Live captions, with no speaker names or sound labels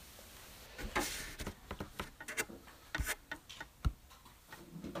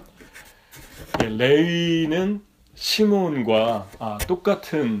레위는 시므온과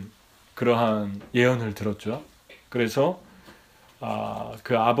똑같은 그러한 예언을 들었죠. 그래서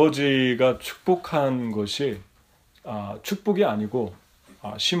그 아버지가 축복한 것이 축복이 아니고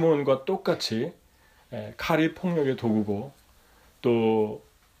시므온과 똑같이 칼이 폭력의 도구고 또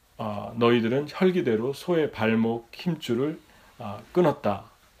너희들은 혈기대로 소의 발목 힘줄을 끊었다.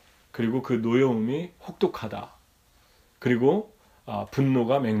 그리고 그 노여움이 혹독하다. 그리고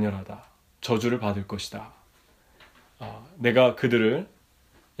분노가 맹렬하다. 저주를 받을 것이다. 내가 그들을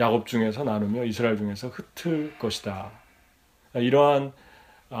야곱 중에서 나누며 이스라엘 중에서 흩을 것이다. 이러한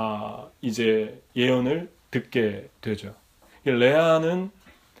이제 예언을 듣게 되죠. 레아는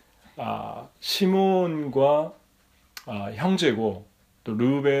시므온과 형제고 또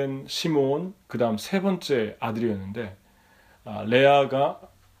르우벤, 시므온, 그 다음 세 번째 아들이었는데 레아가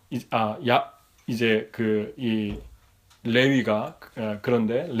이제 이 레위가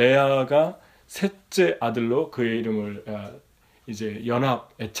그런데 레아가 셋째 아들로 그의 이름을 이제 연합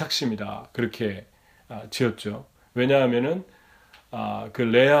애착심이다 그렇게 지었죠. 왜냐하면은 그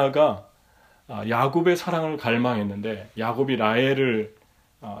레아가 야곱의 사랑을 갈망했는데 야곱이 라헬을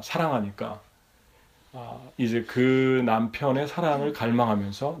사랑하니까 이제 그 남편의 사랑을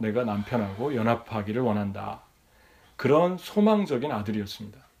갈망하면서 내가 남편하고 연합하기를 원한다. 그런 소망적인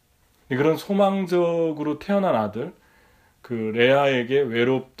아들이었습니다. 그런 소망적으로 태어난 아들, 그 레아에게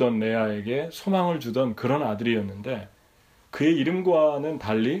외롭던 레아에게 소망을 주던 그런 아들이었는데 그의 이름과는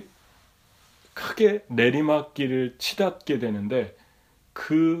달리 크게 내리막길을 치닫게 되는데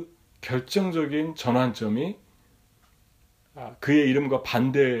그 결정적인 전환점이 그의 이름과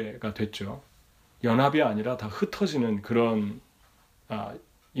반대가 됐죠. 연합이 아니라 다 흩어지는 그런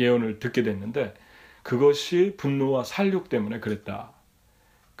예언을 듣게 됐는데 그것이 분노와 살육 때문에 그랬다.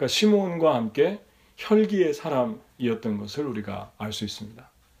 그러니까 시므온과 함께 혈기의 사람이었던 것을 우리가 알 수 있습니다.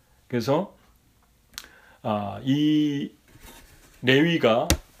 그래서 이 레위가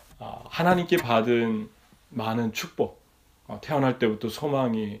하나님께 받은 많은 축복, 태어날 때부터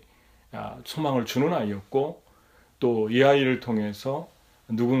소망을 주는 아이였고 또 이 아이를 통해서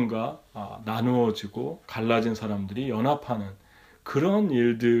누군가 나누어지고 갈라진 사람들이 연합하는 그런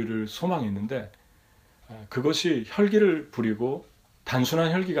일들을 소망했는데 그것이 혈기를 부리고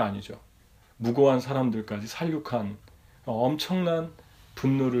단순한 혈기가 아니죠. 무고한 사람들까지 살육한 엄청난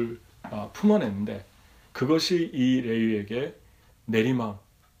분노를 품어냈는데 그것이 이 레위에게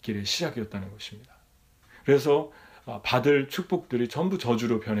내리막길의 시작이었다는 것입니다. 그래서 받을 축복들이 전부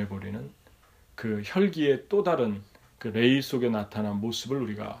저주로 변해버리는 그 혈기의 또 다른 그 레위 속에 나타난 모습을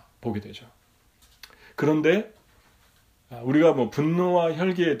우리가 보게 되죠. 그런데 우리가 분노와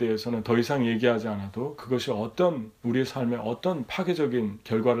혈기에 대해서는 더 이상 얘기하지 않아도 그것이 우리의 삶에 어떤 파괴적인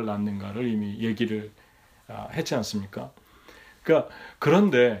결과를 낳는가를 이미 얘기를 했지 않습니까?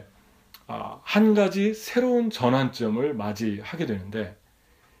 그런데 한 가지 새로운 전환점을 맞이하게 되는데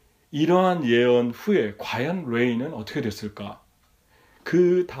이러한 예언 후에 과연 레위는 어떻게 됐을까?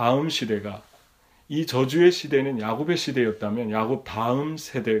 그 다음 시대가 이 저주의 시대는 야곱의 시대였다면 야곱 다음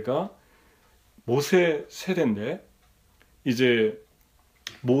세대가 모세 세대인데 이제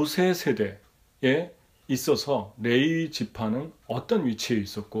모세 세대에 있어서 레위 지파는 어떤 위치에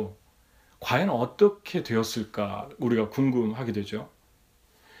있었고 과연 어떻게 되었을까 우리가 궁금하게 되죠.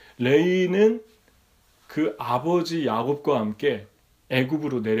 레위는 그 아버지 야곱과 함께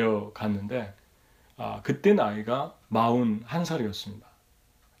애굽으로 내려갔는데 그때 나이가 41살이었습니다.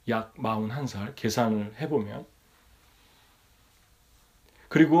 약 41살 계산을 해보면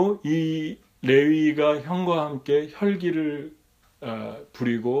그리고 이 레위가 형과 함께 혈기를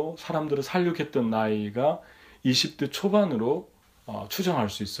부리고 사람들을 살육했던 나이가 20대 초반으로 추정할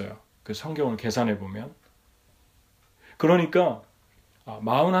수 있어요. 그 성경을 계산해 보면 그러니까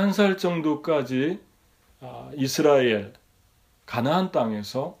 41살 정도까지 이스라엘 가나안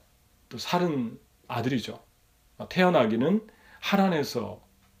땅에서 또 살은 아들이죠. 태어나기는 하란에서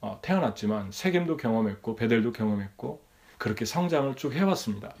태어났지만 세겜도 경험했고 베델도 경험했고 그렇게 성장을 쭉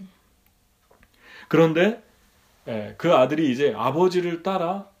해왔습니다. 그런데 그 아들이 이제 아버지를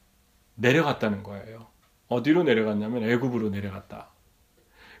따라 내려갔다는 거예요. 어디로 내려갔냐면 애굽으로 내려갔다.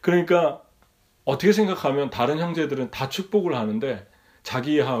 그러니까 어떻게 생각하면 다른 형제들은 다 축복을 하는데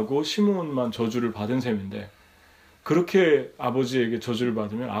자기하고 시므온만 저주를 받은 셈인데 그렇게 아버지에게 저주를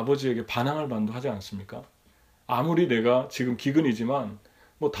받으면 아버지에게 반항할 만도 하지 않습니까? 아무리 내가 지금 기근이지만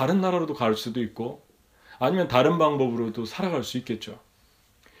다른 나라로도 갈 수도 있고 아니면 다른 방법으로도 살아갈 수 있겠죠.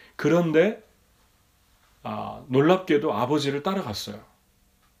 그런데 놀랍게도 아버지를 따라갔어요.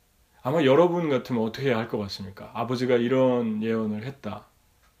 아마 여러분 같으면 어떻게 해야 할 것 같습니까? 아버지가 이런 예언을 했다.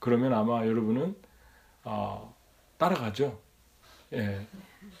 그러면 아마 여러분은 따라가죠. 예,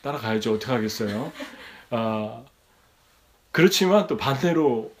 따라가야죠. 어떻게 하겠어요? 그렇지만 또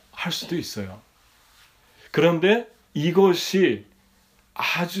반대로 할 수도 있어요. 그런데 이것이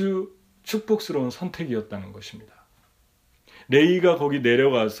아주 축복스러운 선택이었다는 것입니다. 레이가 거기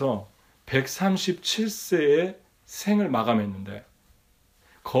내려가서 137세의 생을 마감했는데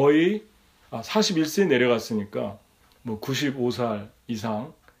거의 41세에 내려갔으니까 뭐 95살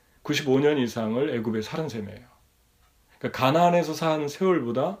이상, 95년 이상을 애굽에 살은 셈이에요. 그러니까 가나안에서 산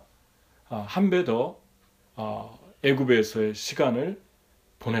세월보다 한 배 더 애굽에서의 시간을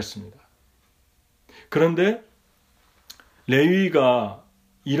보냈습니다. 그런데 레위가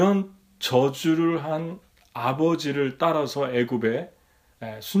이런 저주를 한 아버지를 따라서 애굽에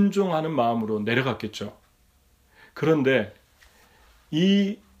순종하는 마음으로 내려갔겠죠. 그런데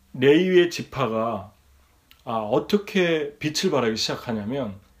이 레위의 지파가 어떻게 빛을 발하기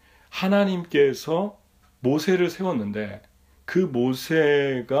시작하냐면 하나님께서 모세를 세웠는데 그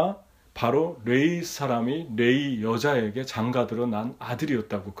모세가 바로 레위 사람이 레위 여자에게 장가들어 난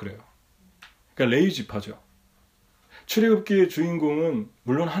아들이었다고 그래요. 그러니까 레위 지파죠. 출애굽기의 주인공은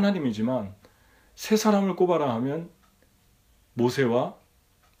물론 하나님이지만 세 사람을 꼽아라 하면 모세와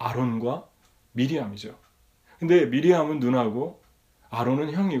아론과 미리암이죠. 근데 미리암은 누나고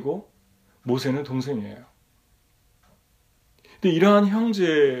아론은 형이고 모세는 동생이에요. 근데 이러한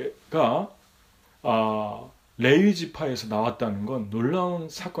형제가 레위 지파에서 나왔다는 건 놀라운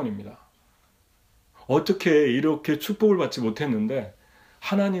사건입니다. 어떻게 이렇게 축복을 받지 못했는데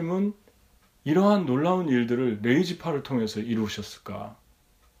하나님은 이러한 놀라운 일들을 레위 지파를 통해서 이루셨을까?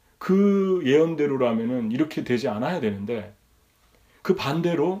 그 예언대로라면은 이렇게 되지 않아야 되는데 그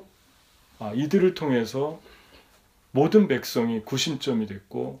반대로 이들을 통해서 모든 백성이 구심점이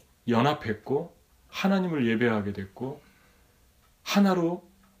됐고 연합했고 하나님을 예배하게 됐고 하나로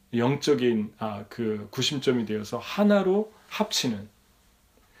영적인 그 구심점이 되어서 하나로 합치는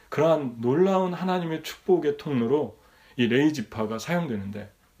그러한 놀라운 하나님의 축복의 통로로 이 레위 지파가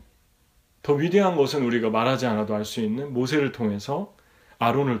사용되는데 더 위대한 것은 우리가 말하지 않아도 알 수 있는 모세를 통해서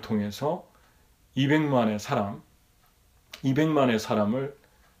아론을 통해서 200만의 사람을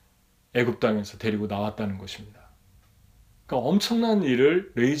애굽 땅에서 데리고 나왔다는 것입니다. 그러니까 엄청난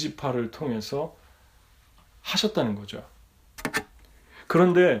일을 레위 지파를 통해서 하셨다는 거죠.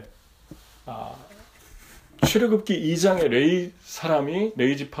 그런데 출애굽기 2장에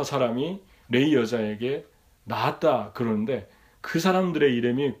레위 지파 사람이 레위 여자에게 낳았다 그러는데 그 사람들의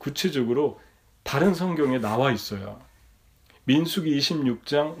이름이 구체적으로 다른 성경에 나와 있어요. 민수기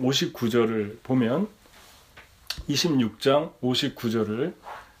 26장 59절을 보면 26장 59절을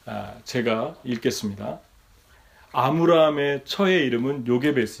제가 읽겠습니다. 아므람의 처의 이름은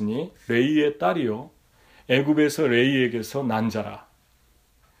요게벳이니 레이의 딸이요 애굽에서 레이에게서 난 자라.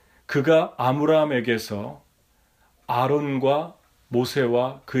 그가 아므람에게서 아론과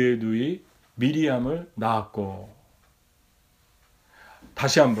모세와 그의 누이 미리암을 낳았고.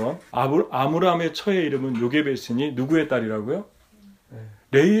 다시 한번 아므람의 처의 이름은 요게벳이니 누구의 딸이라고요?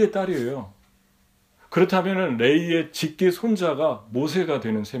 레이의 딸이에요. 그렇다면 레이의 직계 손자가 모세가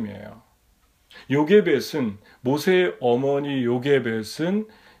되는 셈이에요. 요게벳은 모세의 어머니 요게벳은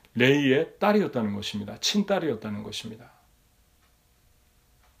레이의 딸이었다는 것입니다. 친딸이었다는 것입니다.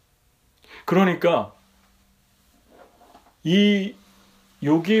 그러니까 이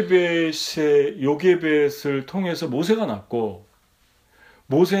요게벳을 통해서 모세가 났고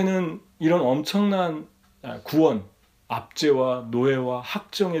모세는 이런 엄청난 구원, 압제와 노예와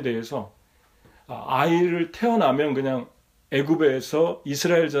학정에 대해서 아이를 태어나면 그냥 애굽에서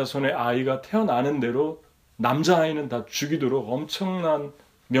이스라엘 자손의 아이가 태어나는 대로 남자아이는 다 죽이도록 엄청난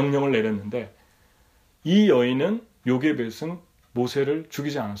명령을 내렸는데 이 여인은 요게벳은 모세를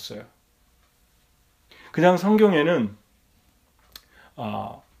죽이지 않았어요. 그냥 성경에는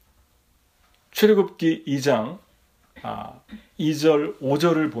출애굽기 2장 2절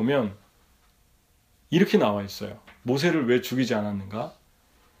 5절을 보면 이렇게 나와 있어요. 모세를 왜 죽이지 않았는가?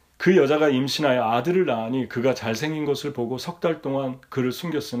 그 여자가 임신하여 아들을 낳으니 그가 잘생긴 것을 보고 석 달 동안 그를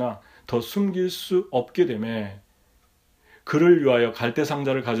숨겼으나 더 숨길 수 없게 되매 그를 위하여 갈대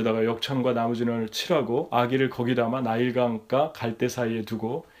상자를 가져다가 역청과 나무진을 칠하고 아기를 거기 담아 나일강과 갈대 사이에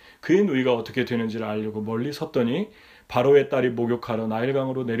두고 그의 누이가 어떻게 되는지를 알려고 멀리 섰더니 바로의 딸이 목욕하러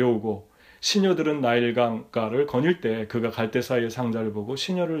나일강으로 내려오고 시녀들은 나일강가를 거닐 때 그가 갈대 사이의 상자를 보고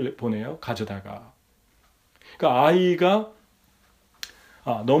시녀를 보내어 가져다가. 그러니까 아이가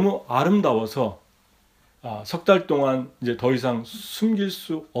너무 아름다워서 석 달 동안 이제 더 이상 숨길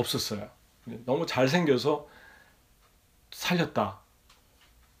수 없었어요. 너무 잘생겨서 살렸다.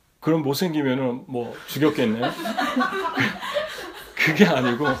 그럼 못생기면은 뭐 죽였겠네. 그게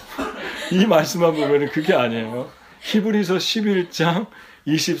아니고 이 말씀만 보면은 그게 아니에요. 히브리서 11장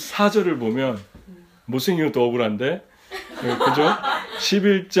 24절을 보면 못생긴 것도 억울한데 그죠?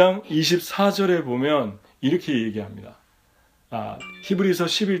 11장 24절에 보면 이렇게 얘기합니다. 히브리서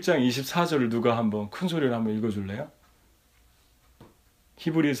 11장 24절을 누가 한번 큰 소리로 한번 읽어줄래요?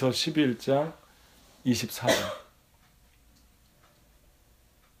 히브리서 11장 24절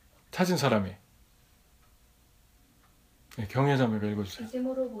찾은 사람이 경혜자매가 읽어주세요.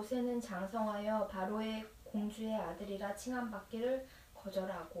 믿음으로 모세는 장성하여 바로의 공주의 아들이라 칭함받기를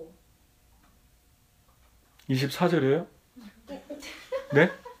거절하고 24절이에요?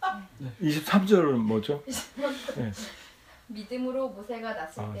 네? 23절은 뭐죠? 네. 믿음으로 모세가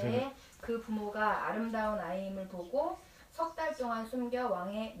낳았을 때에 그 부모가 아름다운 아이임을 보고 석 달 동안 숨겨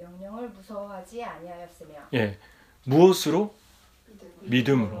왕의 명령을 무서워하지 아니하였으며 예, 무엇으로?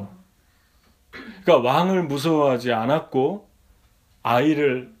 믿음으로. 그러니까 왕을 무서워하지 않았고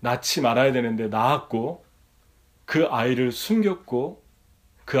아이를 낳지 말아야 되는데 낳았고 그 아이를 숨겼고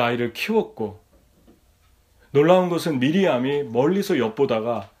그 아이를 키웠고 놀라운 것은 미리암이 멀리서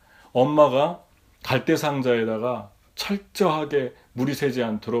엿보다가 엄마가 갈대상자에다가 철저하게 물이 새지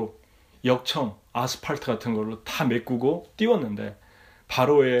않도록 역청, 아스팔트 같은 걸로 다 메꾸고 띄웠는데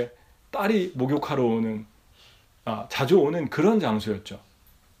바로의 딸이 목욕하러 오는 자주 오는 그런 장소였죠.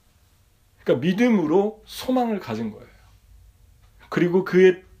 그러니까 믿음으로 소망을 가진 거예요. 그리고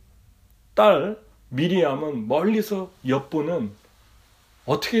그의 딸 미리암은 멀리서 엿보는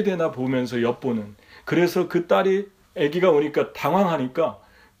어떻게 되나 보면서 엿보는 그래서 그 딸이 아기가 오니까 당황하니까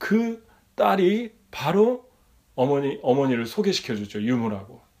그 딸이 바로 어머니를 소개시켜주죠.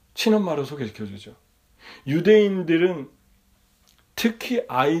 유무라고. 친엄마로 소개시켜주죠. 유대인들은 특히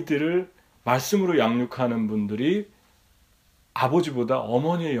아이들을 말씀으로 양육하는 분들이 아버지보다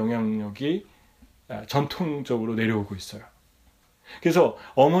어머니의 영향력이 전통적으로 내려오고 있어요. 그래서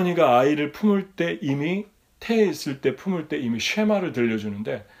어머니가 아이를 품을 때 이미 태에 있을 때 품을 때 이미 쉐마를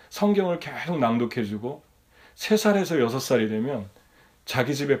들려주는데 성경을 계속 낭독해주고 3살에서 6살이 되면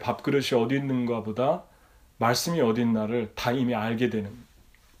자기 집에 밥그릇이 어디 있는가 보다 말씀이 어디 있나를 다 이미 알게 되는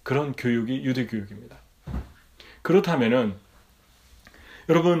그런 교육이 유대교육입니다. 그렇다면은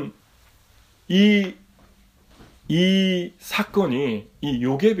여러분 이 사건이 이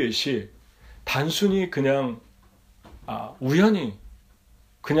요게벳이 단순히 그냥 우연히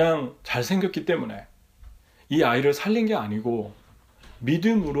그냥 잘생겼기 때문에 이 아이를 살린 게 아니고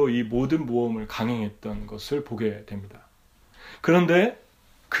믿음으로 이 모든 모험을 강행했던 것을 보게 됩니다. 그런데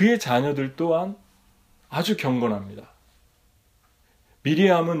그의 자녀들 또한 아주 경건합니다.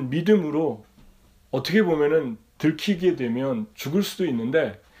 미리암은 믿음으로 어떻게 보면은 들키게 되면 죽을 수도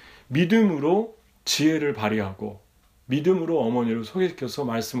있는데 믿음으로 지혜를 발휘하고 믿음으로 어머니를 소개시켜서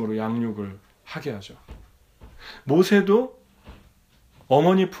말씀으로 양육을 하게 하죠. 모세도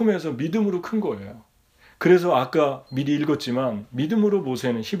어머니 품에서 믿음으로 큰 거예요. 그래서 아까 미리 읽었지만 믿음으로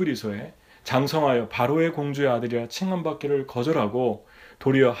모세는 히브리서에 장성하여 바로의 공주의 아들이라 칭함받기를 거절하고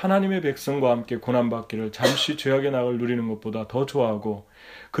도리어 하나님의 백성과 함께 고난받기를 잠시 죄악의 낙을 누리는 것보다 더 좋아하고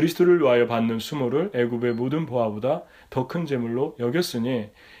그리스도를 위하여 받는 수모를 애굽의 모든 보화보다 더 큰 재물로 여겼으니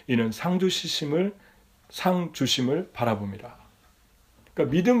이는 상 주심을 바라봅니다.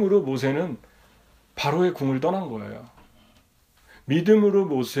 그러니까 믿음으로 모세는 바로의 궁을 떠난 거예요. 믿음으로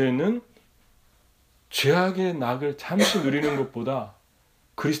모세는 죄악의 낙을 잠시 누리는 것보다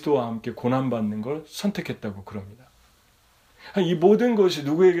그리스도와 함께 고난받는 걸 선택했다고 그럽니다. 이 모든 것이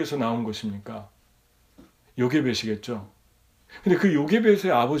누구에게서 나온 것입니까? 요게벳이겠죠. 근데 그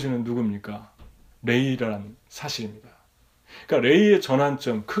요게벳의 아버지는 누굽니까? 레이라는 사실입니다. 그러니까 레이의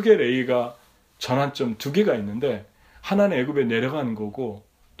전환점, 크게 레이가 전환점 2개가 있는데 하나는 애굽에 내려간 거고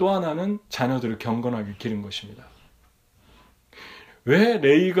또 하나는 자녀들을 경건하게 기른 것입니다. 왜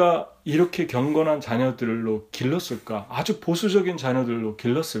레이가 이렇게 경건한 자녀들로 길렀을까? 아주 보수적인 자녀들로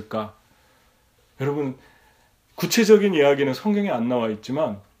길렀을까? 여러분 구체적인 이야기는 성경에 안 나와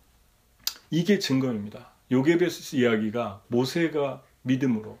있지만 이게 증거입니다. 요게벳 이야기가 모세가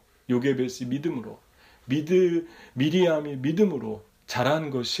믿음으로, 요게벳이 믿음으로, 미리암이 믿음으로 자란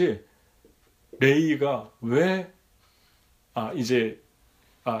것이 레이가 왜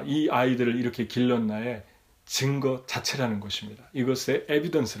이 아이들을 이렇게 길렀나의 증거 자체라는 것입니다. 이것의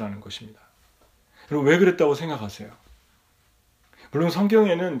에비던스라는 것입니다. 여러분 왜 그랬다고 생각하세요? 물론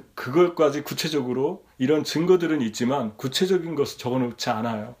성경에는 그것까지 구체적으로 이런 증거들은 있지만 구체적인 것을 적어놓지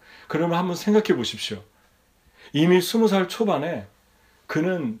않아요. 그러면 한번 생각해 보십시오. 이미 20살 초반에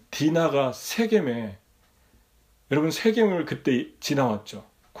그는 디나가 세겜에 여러분 세겜을 그때 지나왔죠.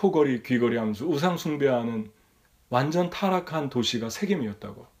 코거리 귀거리 하면서 우상 숭배하는 완전 타락한 도시가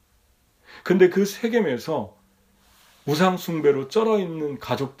세겜이었다고. 근데 그 세겜에서 우상 숭배로 쩔어 있는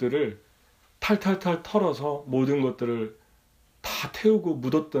가족들을 탈탈탈 털어서 모든 것들을 다 태우고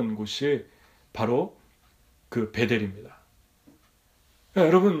묻었던 곳이 바로 그 베델입니다.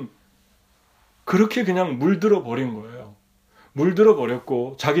 여러분, 그렇게 그냥 물들어 버린 거예요. 물들어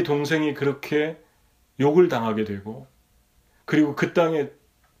버렸고 자기 동생이 그렇게 욕을 당하게 되고, 그리고 그 땅의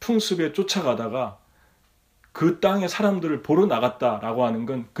풍습에 쫓아가다가 그 땅의 사람들을 보러 나갔다라고 하는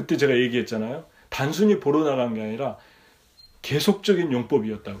건, 그때 제가 얘기했잖아요. 단순히 보러 나간 게 아니라 계속적인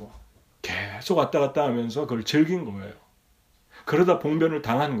용법이었다고. 계속 왔다 갔다 하면서 그걸 즐긴 거예요. 그러다 봉변을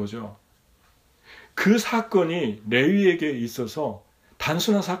당한 거죠. 그 사건이 레위에게 있어서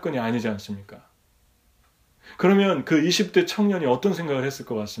단순한 사건이 아니지 않습니까? 그러면 그 20대 청년이 어떤 생각을 했을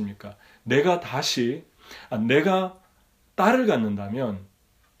것 같습니까? 내가 딸을 갖는다면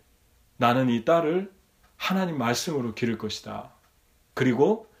나는 이 딸을 하나님 말씀으로 기를 것이다.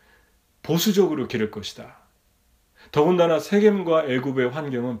 그리고 보수적으로 기를 것이다. 더군다나 세겜과 애굽의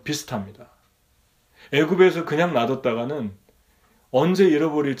환경은 비슷합니다. 애굽에서 그냥 놔뒀다가는 언제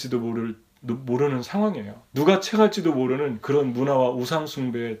잃어버릴지도 모르는 상황이에요. 누가 채갈지도 모르는 그런 문화와 우상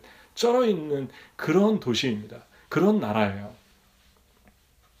숭배에 쩔어 있는 그런 도시입니다. 그런 나라예요.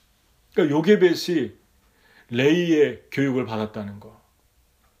 그러니까 요게벳이 레이의 교육을 받았다는 거,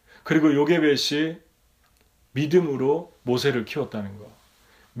 그리고 요게벳이 믿음으로 모세를 키웠다는 거,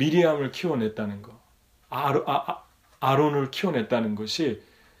 미리암을 키워냈다는 거, 아론을 키워냈다는 것이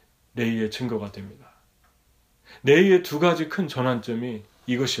레이의 증거가 됩니다. 레이의 두 가지 큰 전환점이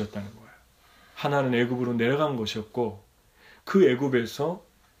이것이었다는 거예요. 하나는 애굽으로 내려간 것이었고, 그 애굽에서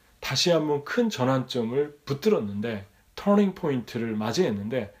다시 한번 큰 전환점을 붙들었는데, 터닝 포인트를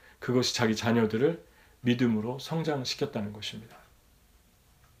맞이했는데, 그것이 자기 자녀들을 믿음으로 성장시켰다는 것입니다.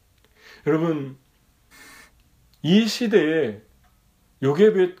 여러분, 이 시대에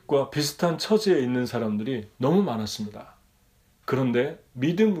요게벳과 비슷한 처지에 있는 사람들이 너무 많았습니다. 그런데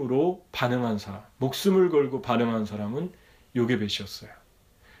믿음으로 반응한 사람, 목숨을 걸고 반응한 사람은 요게벳이었어요.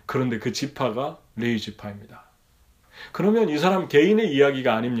 그런데 그 지파가 레위 지파입니다. 그러면 이 사람 개인의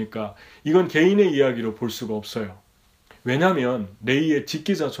이야기가 아닙니까? 이건 개인의 이야기로 볼 수가 없어요. 왜냐하면 레위의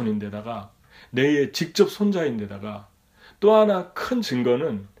직계자손인데다가, 레위의 직접 손자인데다가, 또 하나 큰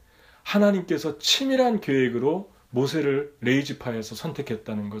증거는 하나님께서 치밀한 계획으로 모세를 레위 지파에서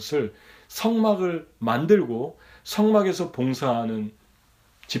선택했다는 것을, 성막을 만들고 성막에서 봉사하는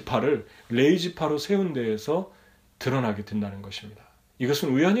지파를 레위 지파로 세운 데에서 드러나게 된다는 것입니다. 이것은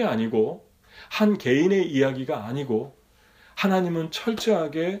우연이 아니고 한 개인의 이야기가 아니고, 하나님은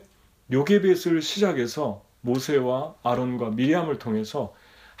철저하게 요게벳을 시작해서 모세와 아론과 미리암을 통해서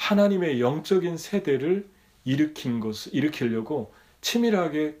하나님의 영적인 세대를 일으키려고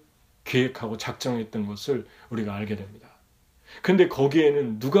치밀하게 계획하고 작정했던 것을 우리가 알게 됩니다. 근데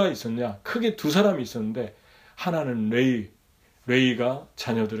거기에는 누가 있었냐? 크게 두 사람이 있었는데, 하나는 레이가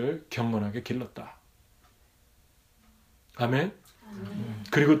자녀들을 경건하게 길렀다. 아멘.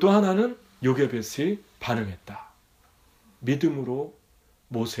 그리고 또 하나는 요게벳이 반응했다. 믿음으로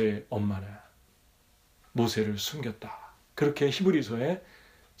모세의 엄마는 모세를 숨겼다. 그렇게 히브리서에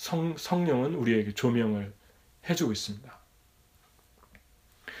성령은 우리에게 조명을 해주고 있습니다.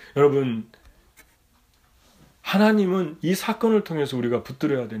 여러분, 하나님은 이 사건을 통해서 우리가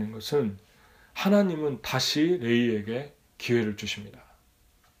붙들어야 되는 것은, 하나님은 다시 레이에게 기회를 주십니다.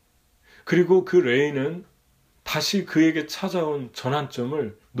 그리고 그 레이는 다시 그에게 찾아온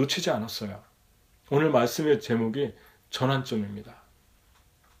전환점을 놓치지 않았어요. 오늘 말씀의 제목이 전환점입니다.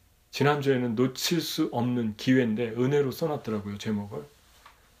 지난주에는 놓칠 수 없는 기회인데 은혜로 써놨더라고요, 제목을.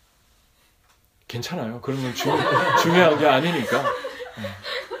 괜찮아요. 그러면 중요한 게 아니니까.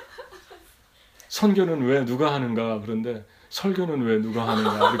 선교는 왜 누가 하는가, 그런데 설교는 왜 누가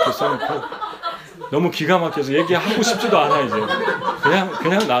하는가 이렇게 써놓고, 너무 기가 막혀서 얘기하고 싶지도 않아. 이제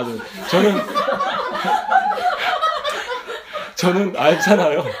그냥 놔둬. 저는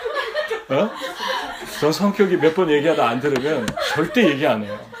알잖아요. 전 성격이 몇 번 얘기하다 안 들으면 절대 얘기 안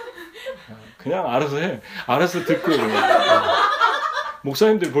해요. 그냥 알아서 해. 알아서 듣고.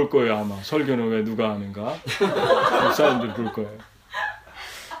 목사님들 볼 거예요, 아마. 설교는 왜 누가 하는가. 목사님들 볼 거예요.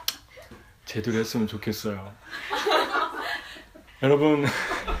 제대로 했으면 좋겠어요. 여러분,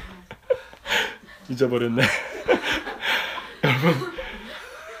 잊어버렸네. 여러분,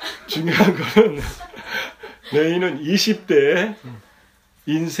 중요한 거는, 레이는 20대에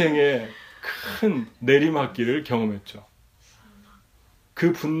인생의 큰 내리막길을 경험했죠.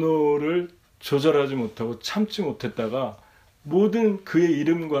 그 분노를 조절하지 못하고 참지 못했다가 모든 그의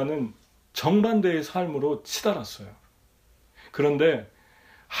이름과는 정반대의 삶으로 치달았어요. 그런데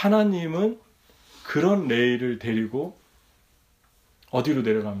하나님은 그런 레이를 데리고 어디로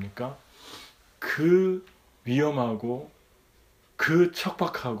내려갑니까? 그 위험하고 그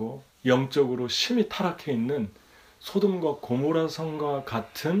척박하고 영적으로 심히 타락해 있는 소돔과 고모라 성과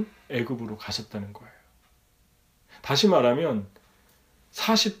같은 애굽으로 가셨다는 거예요. 다시 말하면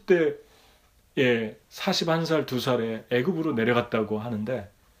 40대에 41살, 2살에 애굽으로 내려갔다고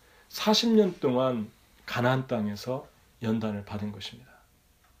하는데 40년 동안 가나안 땅에서 연단을 받은 것입니다.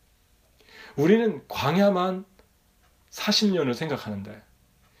 우리는 광야만 40년을 생각하는데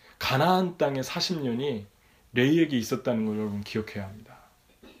가나안 땅의 40년이 레이에게 있었다는 걸 여러분 기억해야 합니다.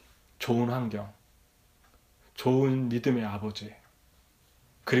 좋은 환경, 좋은 믿음의 아버지,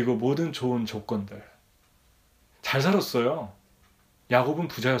 그리고 모든 좋은 조건들. 잘 살았어요. 야곱은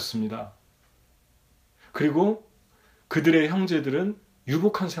부자였습니다. 그리고 그들의 형제들은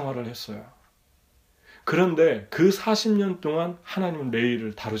유복한 생활을 했어요. 그런데 그 40년 동안 하나님은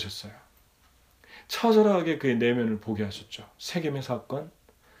레이를 다루셨어요. 처절하게 그의 내면을 보게 하셨죠. 세겜의 사건,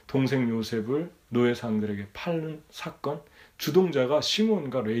 동생 요셉을 노예상들에게 파는 사건, 주동자가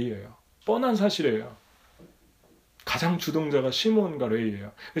시몬과 레이예요. 뻔한 사실이에요. 가장 주동자가 시몬과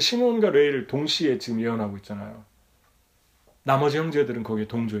레이예요. 시몬과 레이를 동시에 지금 예언하고 있잖아요. 나머지 형제들은 거기에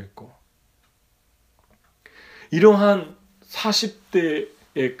동조했고, 이러한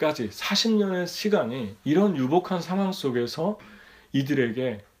 40대에까지 40년의 시간이 이런 유복한 상황 속에서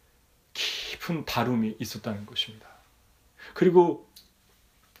이들에게 깊은 다룸이 있었다는 것입니다. 그리고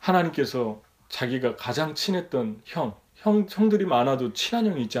하나님께서 자기가 가장 친했던 형들이 많아도 친한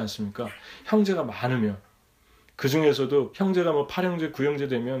형이 있지 않습니까? 형제가 많으면, 그 중에서도 형제가 뭐 8형제, 9형제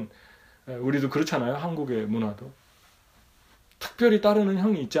되면, 우리도 그렇잖아요. 한국의 문화도. 특별히 따르는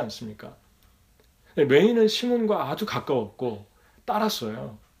형이 있지 않습니까? 레이는 시몬과 아주 가까웠고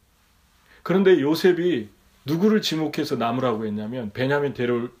따랐어요. 그런데 요셉이 누구를 지목해서 남으라고 했냐면, 베냐민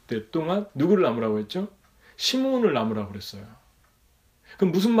데려올 때 동안 누구를 남으라고 했죠? 시몬을 남으라고 그랬어요.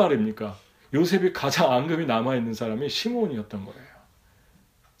 그럼 무슨 말입니까? 요셉이 가장 앙금이 남아있는 사람이 시몬이었던 거예요.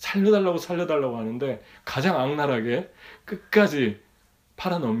 살려달라고 하는데 가장 악랄하게 끝까지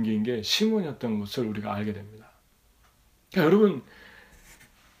팔아넘긴 게 시몬이었던 것을 우리가 알게 됩니다. 그러니까 여러분,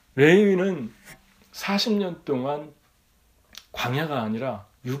 레위는 40년 동안 광야가 아니라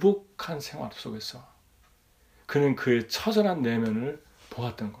유복한 생활 속에서 그는 그의 처절한 내면을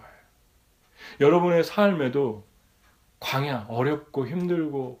보았던 거예요. 여러분의 삶에도 광야, 어렵고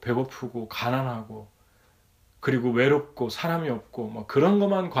힘들고 배고프고 가난하고 그리고 외롭고 사람이 없고 뭐 그런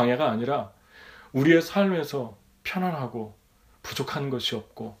것만 광야가 아니라 우리의 삶에서 편안하고 부족한 것이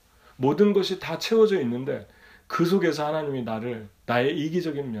없고 모든 것이 다 채워져 있는데 그 속에서 하나님이 나의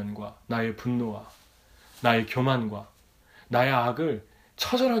이기적인 면과 나의 분노와 나의 교만과 나의 악을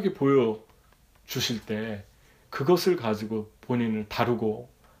처절하게 보여주실 때 그것을 가지고 본인을 다루고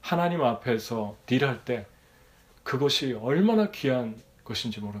하나님 앞에서 딜할 때 그것이 얼마나 귀한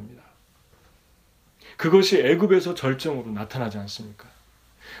것인지 모릅니다. 그것이 애굽에서 절정으로 나타나지 않습니까?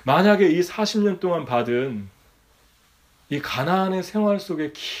 만약에 이 40년 동안 받은 이 가나안의 생활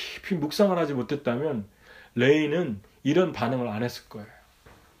속에 깊이 묵상을 하지 못했다면 레이는 이런 반응을 안 했을 거예요.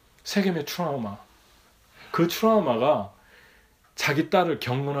 세겜의 트라우마. 그 트라우마가 자기 딸을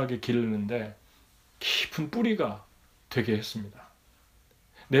경건하게 기르는데 깊은 뿌리가 되게 했습니다.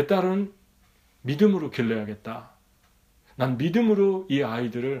 내 딸은 믿음으로 길러야겠다. 난 믿음으로 이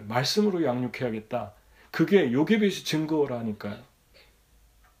아이들을 말씀으로 양육해야겠다. 그게 요게벳이 증거라니까요.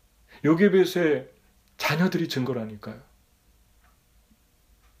 요게벳의 자녀들이 증거라니까요.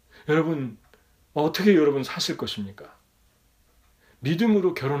 여러분, 어떻게 여러분 사실 것입니까?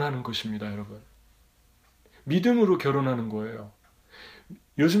 믿음으로 결혼하는 것입니다, 여러분. 믿음으로 결혼하는 거예요.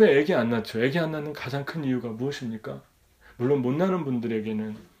 요즘에 애기 안 낳죠. 애기 안 낳는 가장 큰 이유가 무엇입니까? 물론 못 낳는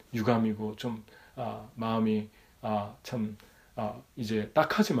분들에게는 유감이고 좀 마음이 이제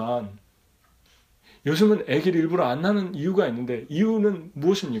딱하지만 요즘은 애기를 일부러 안 낳는 이유가 있는데 이유는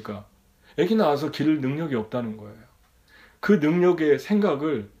무엇입니까? 애기 낳아서 기를 능력이 없다는 거예요. 그 능력의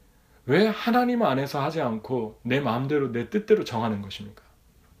생각을 왜 하나님 안에서 하지 않고 내 마음대로 내 뜻대로 정하는 것입니까?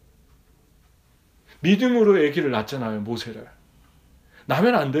 믿음으로 애기를 낳잖아요, 모세를.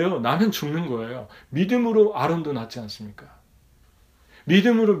 낳으면 안 돼요. 낳으면 죽는 거예요. 믿음으로 아론도 낳지 않습니까?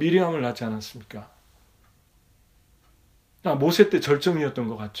 믿음으로 미리암을 낳지 않았습니까? 모세 때 절정이었던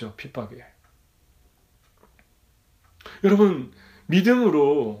것 같죠, 핍박이. 여러분,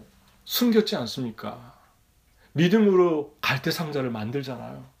 믿음으로 숨겼지 않습니까? 믿음으로 갈대상자를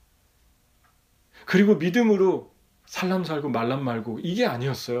만들잖아요. 그리고 믿음으로 살람 살고 말람 말고 이게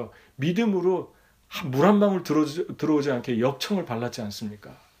아니었어요. 믿음으로 물 한 방울 들어오지 않게 역청을 발랐지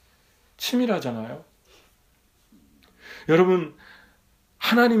않습니까? 치밀하잖아요. 여러분,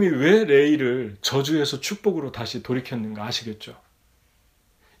 하나님이 왜 레이를 저주에서 축복으로 다시 돌이켰는가 아시겠죠?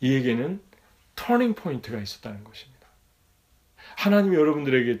 이에게는 터닝 포인트가 있었다는 것입니다. 하나님이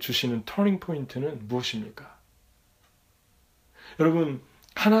여러분들에게 주시는 터닝 포인트는 무엇입니까? 여러분,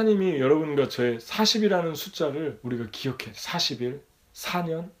 하나님이 여러분과 저의 40이라는 숫자를 우리가 기억해야 돼요. 40일,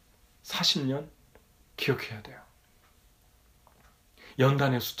 4년, 40년 기억해야 돼요.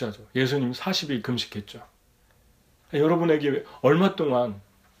 연단의 숫자죠. 예수님 40일 금식했죠. 여러분에게 얼마 동안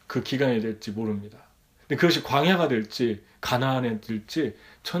그 기간이 될지 모릅니다. 근데 그것이 광야가 될지 가나안에 될지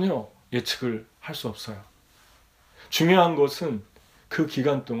전혀 예측을 할 수 없어요. 중요한 것은 그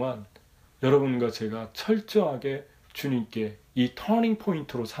기간 동안 여러분과 제가 철저하게 주님께 이 터닝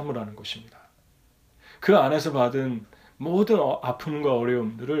포인트로 삼으라는 것입니다. 그 안에서 받은 모든 아픔과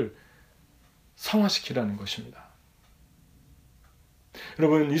어려움들을 성화시키라는 것입니다.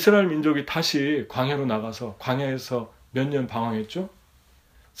 여러분, 이스라엘 민족이 다시 광야로 나가서 광야에서 몇 년 방황했죠?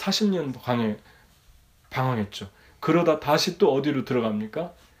 40년 방황했죠. 그러다 다시 또 어디로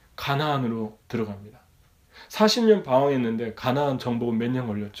들어갑니까? 가나안으로 들어갑니다. 40년 방황했는데 가나안 정복은 몇 년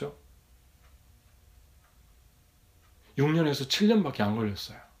걸렸죠? 6년에서 7년밖에 안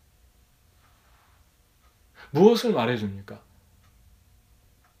걸렸어요. 무엇을 말해줍니까?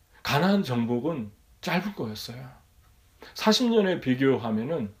 가나안 정복은 짧은 거였어요. 40년에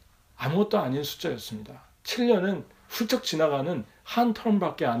비교하면은 아무것도 아닌 숫자였습니다. 7년은 훌쩍 지나가는 한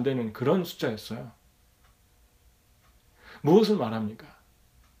턴밖에 안 되는 그런 숫자였어요. 무엇을 말합니까?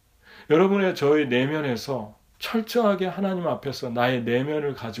 여러분의 저의 내면에서 철저하게 하나님 앞에서 나의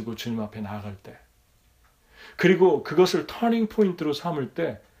내면을 가지고 주님 앞에 나아갈 때, 그리고 그것을 터닝 포인트로 삼을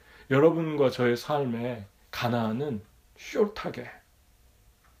때 여러분과 저의 삶의 가나안은 숏하게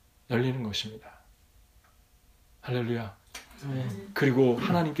열리는 것입니다. 할렐루야. 그리고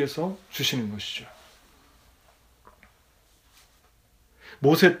하나님께서 주시는 것이죠.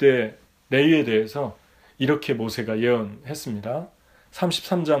 모세 때 레위에 대해서 이렇게 모세가 예언했습니다.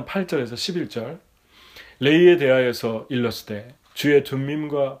 33장 8절에서 11절. 레위에 대하여서 일렀으되 주의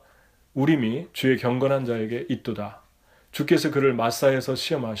둠밈과 우림이 주의 경건한 자에게 있도다. 주께서 그를 마사에서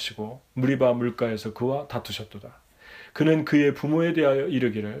시험하시고 무리바 물가에서 그와 다투셨도다. 그는 그의 부모에 대하여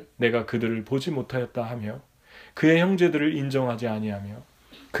이르기를 내가 그들을 보지 못하였다 하며 그의 형제들을 인정하지 아니하며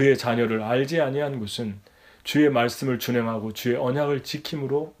그의 자녀를 알지 아니한 것은 주의 말씀을 준행하고 주의 언약을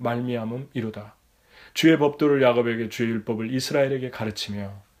지킴으로 말미암음이로다. 주의 법도를 야곱에게 주의 율법을 이스라엘에게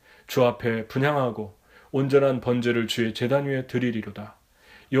가르치며 주 앞에 분향하고 온전한 번제를 주의 제단 위에 드리리로다.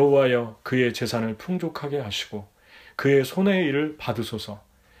 여호와여 그의 재산을 풍족하게 하시고 그의 손의 일을 받으소서.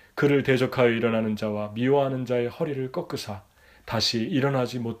 그를 대적하여 일어나는 자와 미워하는 자의 허리를 꺾으사 다시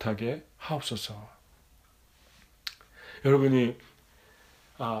일어나지 못하게 하옵소서. 여러분이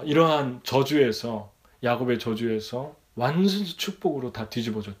이러한 저주에서, 야곱의 저주에서 완전히 축복으로 다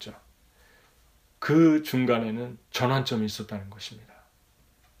뒤집어졌죠. 그 중간에는 전환점이 있었다는 것입니다.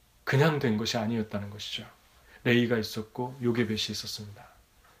 그냥 된 것이 아니었다는 것이죠. 레이가 있었고 요게벳이 있었습니다.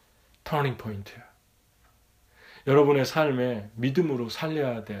 터닝 포인트. 여러분의 삶에 믿음으로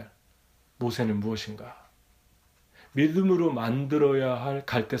살려야 될 모세는 무엇인가? 믿음으로 만들어야 할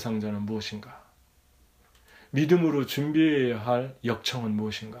갈대상자는 무엇인가? 믿음으로 준비해야 할 역청은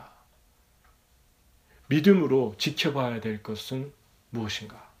무엇인가? 믿음으로 지켜봐야 될 것은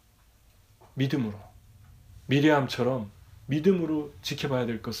무엇인가? 믿음으로. 미리암처럼 믿음으로 지켜봐야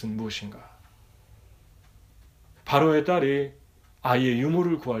될 것은 무엇인가? 바로의 딸이 아이의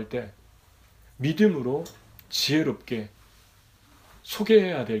유모를 구할 때 믿음으로 지혜롭게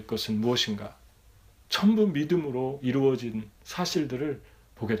소개해야 될 것은 무엇인가? 전부 믿음으로 이루어진 사실들을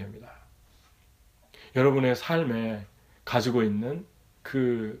보게 됩니다. 여러분의 삶에 가지고 있는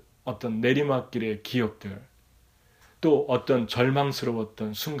그 어떤 내리막길의 기억들, 또 어떤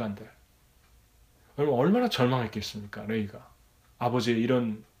절망스러웠던 순간들, 얼마나 절망했겠습니까? 레이가 아버지의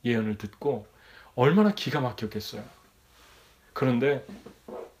이런 예언을 듣고 얼마나 기가 막혔겠어요. 그런데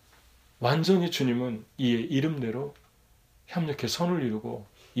완전히 주님은 이의 이름대로 협력해 선을 이루고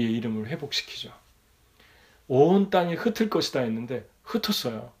이의 이름을 회복시키죠. 온 땅이 흩을 것이다 했는데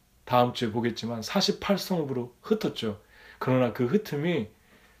흩었어요. 다음 주에 보겠지만 48성읍으로 흩었죠. 그러나 그 흩음이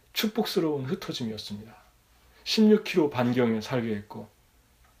축복스러운 흩어짐이었습니다. 16km 반경에 살게 했고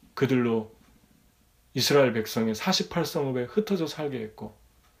그들로 이스라엘 백성의 48성읍에 흩어져 살게 했고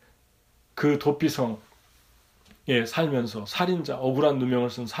그 도피성에 살면서 살인자, 억울한 누명을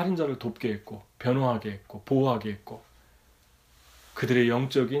쓴 살인자를 돕게 했고 변호하게 했고 보호하게 했고 그들의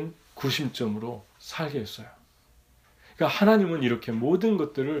영적인 구심점으로 살게 했어요. 그러니까 하나님은 이렇게 모든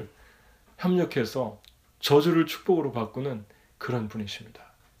것들을 협력해서 저주를 축복으로 바꾸는 그런 분이십니다.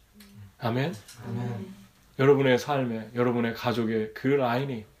 아멘? 아멘. 여러분의 삶에, 여러분의 가족의 그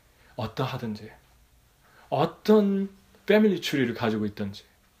라인이 어떠하든지 어떤 패밀리 추리를 가지고 있든지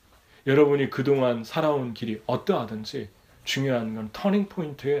여러분이 그동안 살아온 길이 어떠하든지 중요한 건 터닝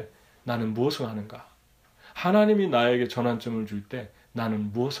포인트에 나는 무엇을 하는가? 하나님이 나에게 전환점을 줄 때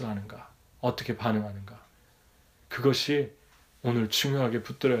나는 무엇을 하는가? 어떻게 반응하는가? 그것이 오늘 중요하게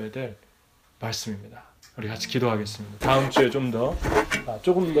붙들어야 될 말씀입니다. 우리 같이 기도하겠습니다. 다음 주에 조금 더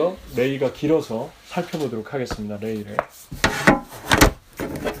레이가 길어서 살펴보도록 하겠습니다. 레이를.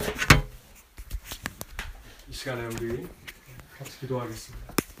 이 시간에 우리 같이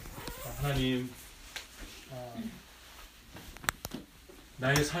기도하겠습니다. 하나님,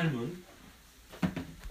 나의 삶은